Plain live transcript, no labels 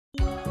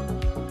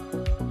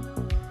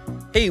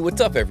Hey,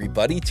 what's up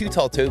everybody? Too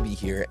Tall Toby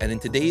here, and in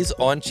today's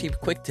Onshape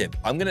Quick Tip,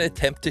 I'm going to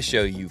attempt to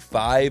show you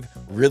 5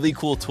 really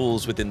cool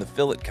tools within the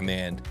fillet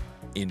command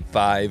in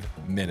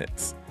 5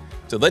 minutes.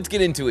 So let's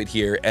get into it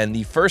here, and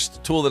the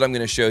first tool that I'm going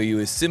to show you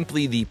is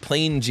simply the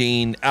plain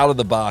Jane,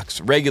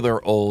 out-of-the-box,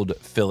 regular old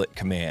fillet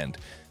command.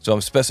 So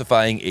I'm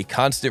specifying a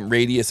constant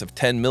radius of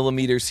 10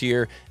 millimeters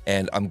here,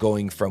 and I'm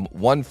going from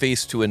one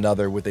face to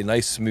another with a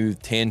nice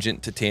smooth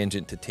tangent to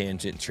tangent to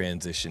tangent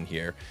transition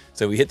here.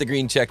 So we hit the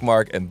green check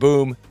mark and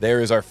boom, there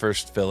is our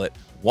first fillet.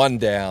 1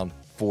 down,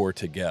 4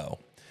 to go.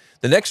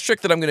 The next trick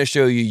that I'm going to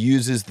show you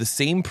uses the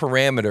same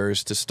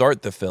parameters to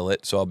start the fillet.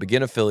 So I'll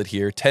begin a fillet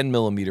here, 10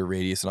 millimeter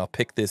radius, and I'll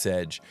pick this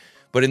edge.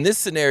 But in this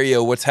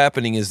scenario, what's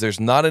happening is there's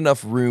not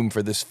enough room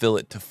for this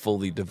fillet to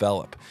fully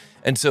develop.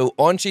 And so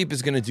Onshape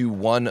is going to do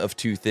one of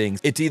two things.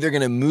 It's either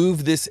going to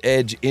move this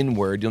edge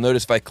inward. You'll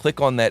notice if I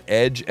click on that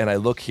edge and I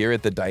look here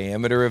at the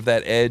diameter of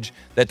that edge,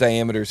 that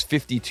diameter is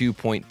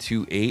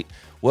 52.28.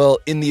 Well,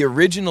 in the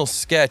original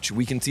sketch,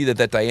 we can see that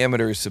that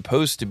diameter is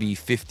supposed to be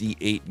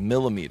 58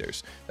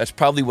 millimeters. That's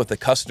probably what the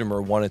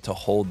customer wanted to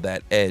hold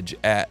that edge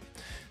at.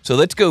 So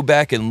let's go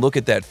back and look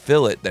at that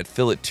fillet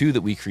 2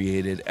 that we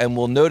created, and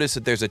we'll notice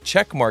that there's a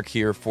check mark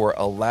here for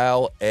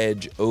allow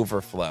edge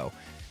overflow.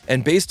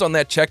 And based on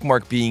that check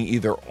mark being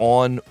either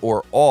on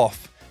or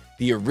off,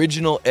 the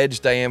original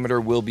edge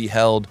diameter will be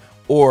held,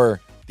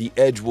 or the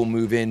edge will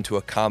move in to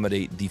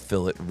accommodate the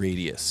fillet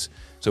radius.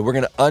 So we're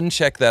going to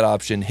uncheck that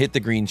option, hit the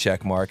green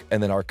check mark,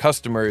 and then our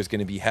customer is going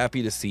to be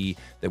happy to see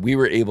that we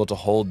were able to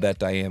hold that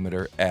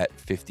diameter at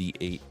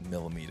 58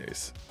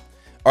 millimeters.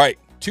 All right,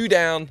 2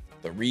 down,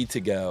 3 to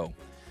go.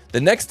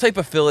 The next type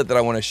of fillet that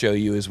I want to show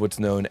you is what's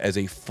known as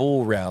a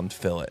full round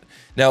fillet.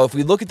 Now, if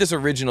we look at this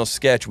original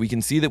sketch, we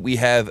can see that we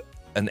have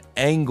an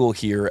angle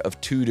here of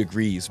 2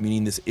 degrees,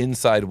 meaning this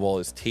inside wall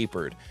is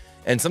tapered.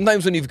 And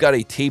sometimes when you've got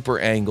a taper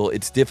angle,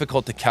 it's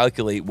difficult to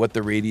calculate what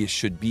the radius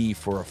should be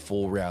for a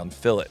full round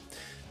fillet.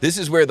 This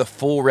is where the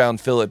full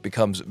round fillet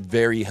becomes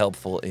very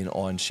helpful in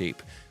Onshape.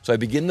 So I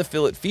begin the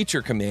fillet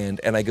feature command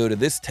and I go to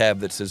this tab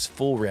that says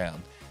full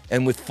round.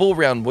 And with full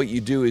round, what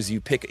you do is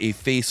you pick a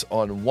face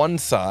on one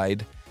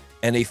side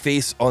and a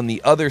face on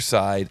the other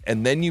side,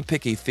 and then you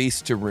pick a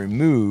face to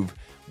remove,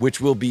 which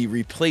will be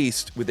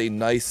replaced with a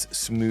nice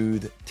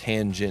smooth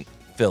tangent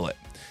fillet.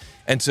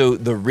 And so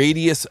the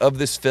radius of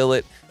this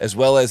fillet, as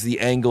well as the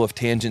angle of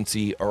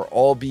tangency, are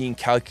all being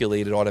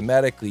calculated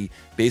automatically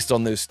based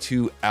on those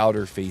 2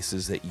 outer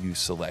faces that you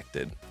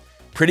selected.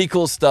 Pretty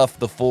cool stuff,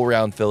 the full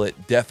round fillet,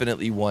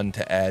 definitely one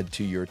to add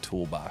to your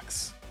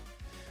toolbox.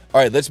 All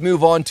right, let's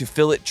move on to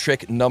fillet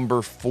trick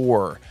number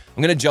 4.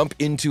 I'm going to jump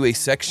into a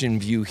section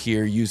view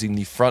here using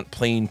the front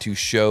plane to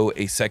show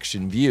a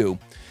section view.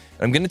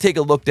 I'm going to take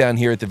a look down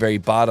here at the very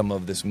bottom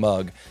of this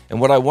mug,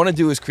 and what I want to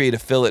do is create a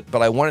fillet,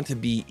 but I want it to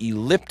be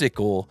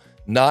elliptical,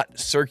 not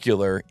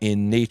circular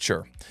in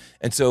nature.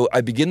 And so I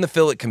begin the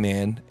fillet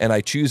command, and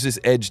I choose this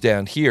edge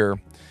down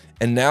here,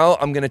 and now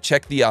I'm going to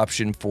check the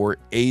option for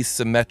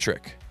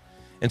asymmetric.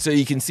 And so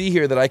you can see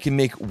here that I can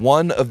make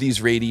one of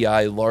these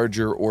radii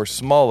larger or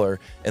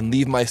smaller and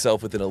leave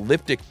myself with an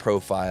elliptic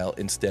profile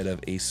instead of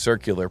a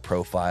circular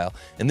profile.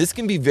 And this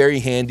can be very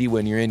handy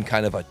when you're in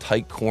kind of a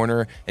tight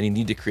corner and you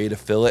need to create a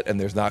fillet and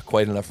there's not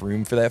quite enough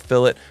room for that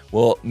fillet.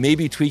 Well,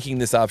 maybe tweaking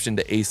this option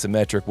to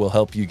asymmetric will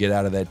help you get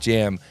out of that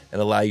jam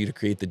and allow you to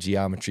create the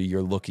geometry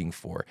you're looking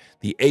for.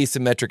 The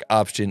asymmetric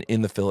option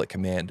in the fillet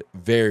command,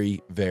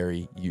 very,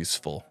 very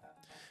useful.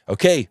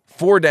 Okay,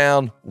 4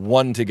 down,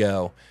 1 to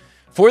go.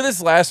 For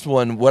this last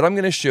one, what I'm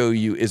going to show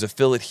you is a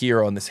fillet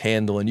here on this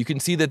handle, and you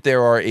can see that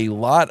there are a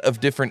lot of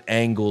different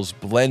angles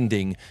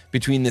blending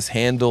between this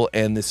handle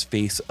and this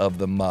face of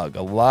the mug.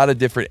 A lot of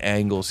different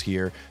angles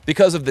here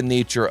because of the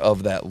nature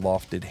of that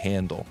lofted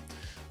handle.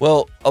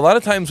 Well, a lot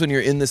of times when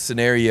you're in this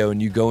scenario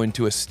and you go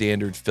into a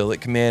standard fillet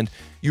command,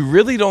 you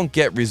really don't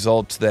get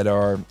results that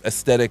are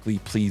aesthetically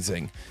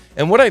pleasing.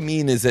 And what I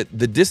mean is that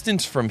the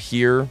distance from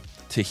here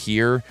to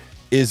here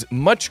is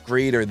much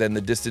greater than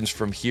the distance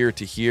from here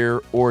to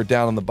here, or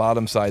down on the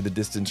bottom side, the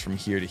distance from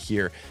here to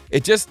here.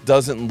 It just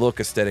doesn't look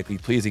aesthetically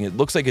pleasing. It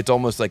looks like it's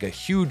almost like a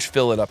huge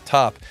fillet up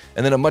top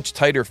and then a much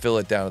tighter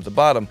fillet down at the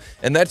bottom.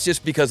 And that's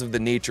just because of the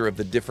nature of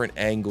the different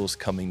angles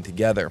coming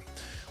together.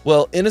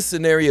 Well, in a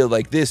scenario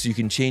like this, you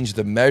can change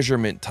the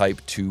measurement type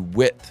to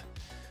width.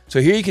 So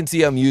here you can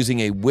see I'm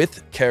using a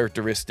width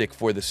characteristic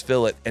for this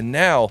fillet, and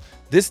now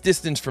this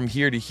distance from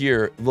here to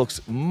here looks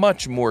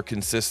much more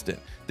consistent.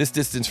 This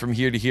distance from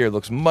here to here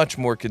looks much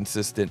more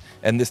consistent,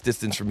 and this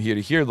distance from here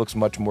to here looks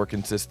much more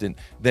consistent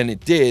than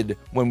it did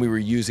when we were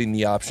using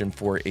the option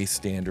for a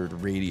standard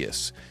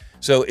radius.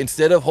 So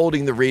instead of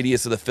holding the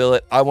radius of the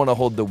fillet, I want to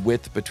hold the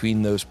width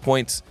between those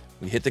points.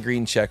 We hit the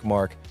green check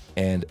mark,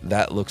 and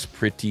that looks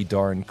pretty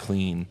darn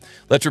clean.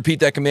 Let's repeat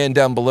that command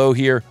down below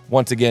here,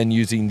 once again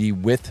using the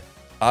width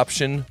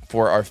option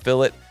for our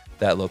fillet.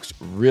 That looks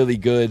really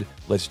good.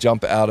 Let's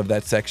jump out of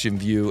that section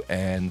view,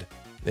 and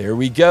there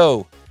we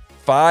go.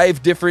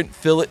 5 different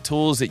fillet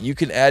tools that you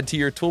can add to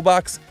your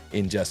toolbox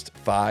in just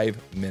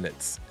 5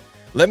 minutes.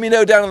 Let me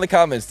know down in the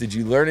comments, did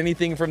you learn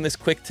anything from this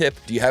quick tip?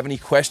 Do you have any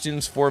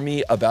questions for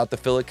me about the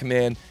fillet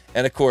command?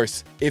 And of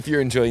course, if you're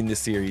enjoying this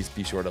series,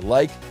 be sure to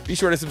like, be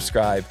sure to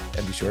subscribe,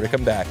 and be sure to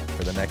come back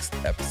for the next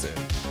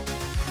episode.